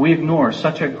if we ignore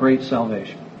such a great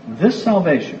salvation? This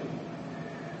salvation,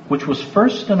 which was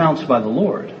first announced by the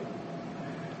Lord,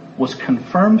 was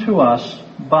confirmed to us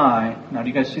by, now do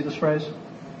you guys see this phrase?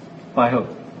 By who?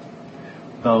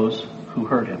 Those who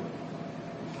heard him.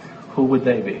 Who would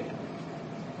they be?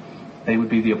 They would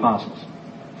be the apostles.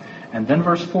 And then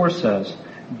verse 4 says,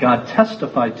 God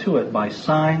testified to it by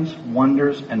signs,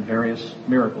 wonders, and various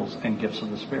miracles and gifts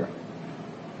of the Spirit.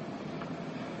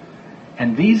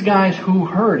 And these guys who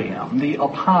heard him, the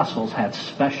apostles, had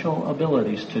special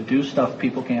abilities to do stuff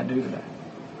people can't do today.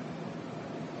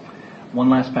 One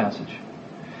last passage.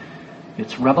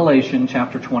 It's Revelation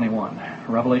chapter 21.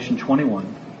 Revelation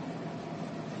 21.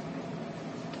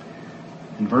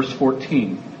 In verse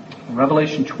 14.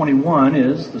 Revelation 21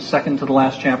 is the second to the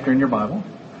last chapter in your Bible.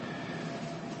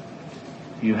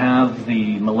 You have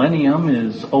the millennium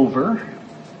is over,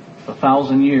 the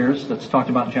 1,000 years that's talked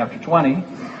about in chapter 20.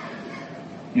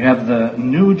 You have the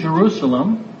New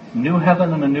Jerusalem, new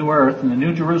heaven and a new earth, and the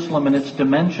New Jerusalem and its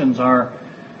dimensions are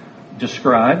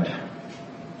described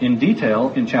in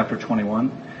detail in chapter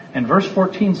 21. And verse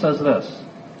 14 says this: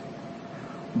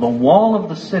 the wall of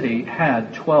the city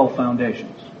had 12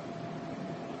 foundations.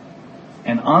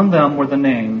 And on them were the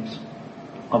names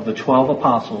of the 12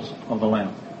 apostles of the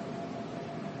Lamb.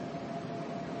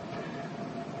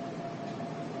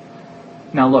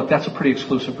 Now look, that's a pretty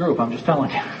exclusive group, I'm just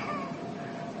telling you.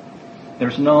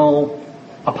 There's no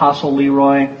Apostle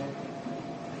Leroy,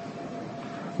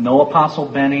 no Apostle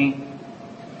Benny.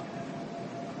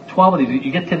 12 of these.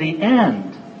 You get to the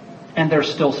end, and they're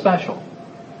still special.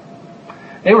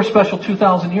 They were special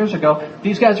 2,000 years ago.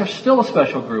 These guys are still a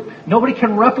special group. Nobody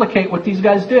can replicate what these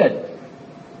guys did.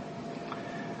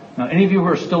 Now, any of you who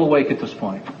are still awake at this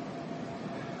point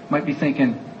might be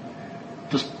thinking,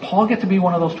 Does Paul get to be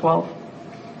one of those 12?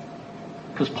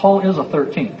 Because Paul is a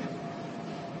 13th.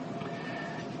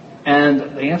 And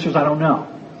the answer is I don't know.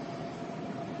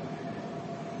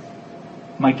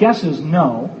 My guess is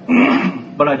no,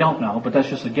 but I don't know, but that's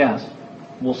just a guess.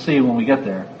 We'll see when we get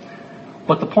there.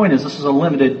 But the point is this is a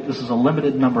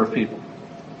limited number of people.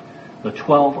 The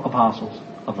 12 apostles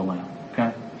of the Lamb.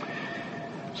 Okay?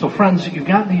 So friends, you've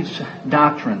got these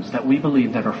doctrines that we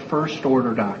believe that are first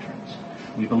order doctrines.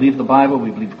 We believe the Bible, we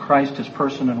believe Christ, His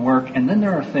person and work, and then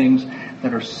there are things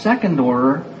that are second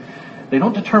order. They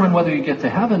don't determine whether you get to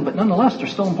heaven, but nonetheless, they're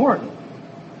still important.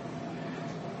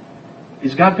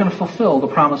 Is God going to fulfill the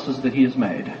promises that He has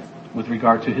made with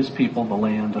regard to His people, the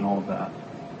land, and all of that?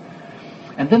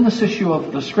 And then this issue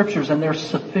of the Scriptures and their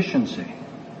sufficiency.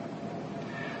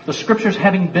 The Scriptures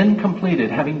having been completed,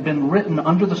 having been written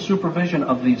under the supervision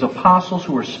of these apostles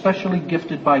who were specially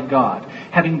gifted by God,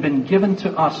 having been given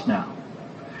to us now.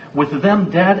 With them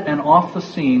dead and off the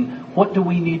scene, what do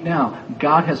we need now?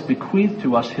 God has bequeathed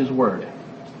to us His Word.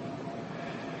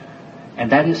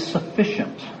 And that is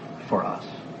sufficient for us.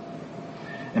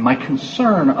 And my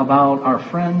concern about our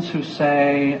friends who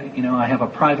say, I have a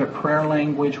private prayer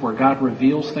language where God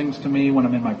reveals things to me when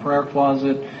I'm in my prayer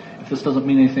closet. If this doesn't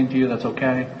mean anything to you, that's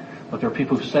okay. But there are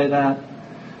people who say that.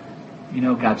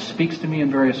 God speaks to me in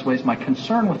various ways. My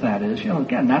concern with that is,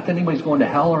 again, not that anybody's going to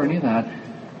hell or any of that.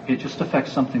 It just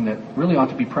affects something that really ought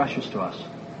to be precious to us.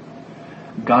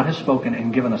 God has spoken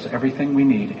and given us everything we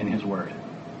need in His Word.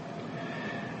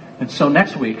 And so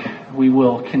next week, we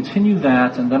will continue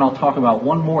that, and then I'll talk about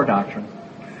one more doctrine,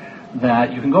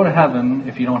 that you can go to heaven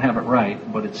if you don't have it right,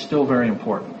 but it's still very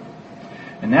important.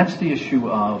 And that's the issue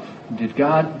of, did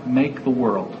God make the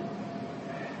world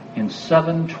in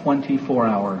 7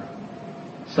 24-hour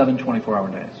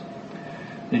days?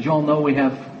 Did you all know we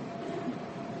have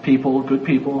good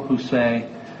people, who say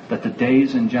that the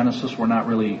days in Genesis were not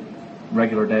really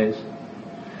regular days,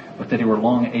 but that they were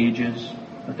long ages,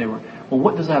 that they were... Well,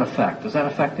 what does that affect? Does that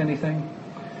affect anything?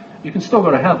 You can still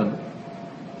go to heaven,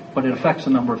 but it affects a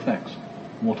number of things.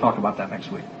 And we'll talk about that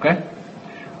next week, okay?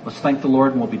 Let's thank the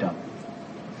Lord and we'll be done.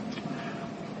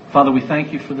 Father, we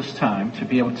thank You for this time to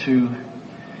be able to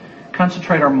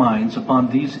concentrate our minds upon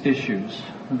these issues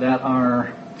that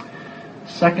are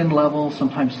second level,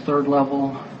 sometimes third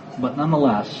level, but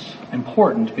nonetheless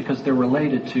important because they're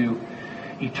related to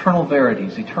eternal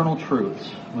verities, eternal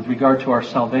truths with regard to our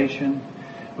salvation,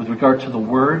 with regard to the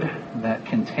Word that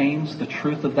contains the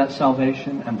truth of that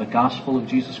salvation and the gospel of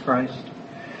Jesus Christ.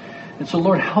 And so,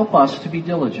 Lord, help us to be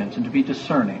diligent and to be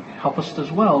discerning. Help us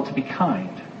as well to be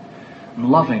kind and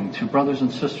loving to brothers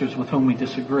and sisters with whom we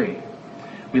disagree.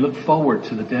 We look forward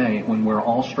to the day when we're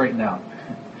all straightened out,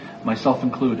 myself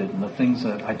included, and the things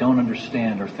that I don't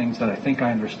understand or things that I think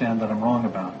I understand that I'm wrong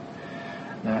about,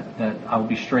 that I'll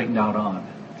be straightened out on.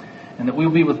 And that we'll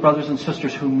be with brothers and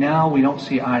sisters who now we don't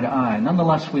see eye to eye.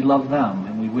 Nonetheless, we love them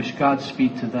and we wish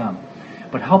Godspeed to them.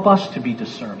 But help us to be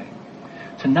discerning,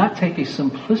 to not take a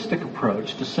simplistic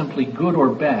approach to simply good or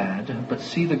bad, but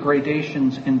see the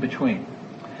gradations in between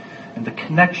and the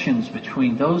connections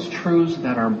between those truths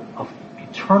that are of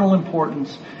eternal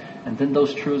importance and then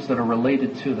those truths that are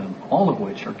related to them, all of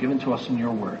which are given to us in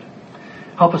Your Word.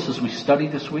 Help us as we study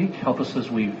this week. Help us as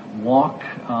we walk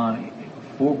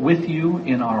with You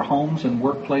in our homes and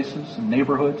workplaces and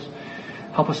neighborhoods.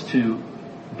 Help us to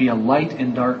be a light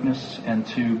in darkness and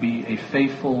to be a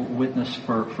faithful witness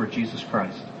for Jesus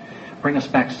Christ. Bring us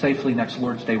back safely next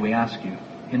Lord's Day, we ask You,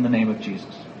 in the name of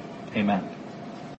Jesus. Amen.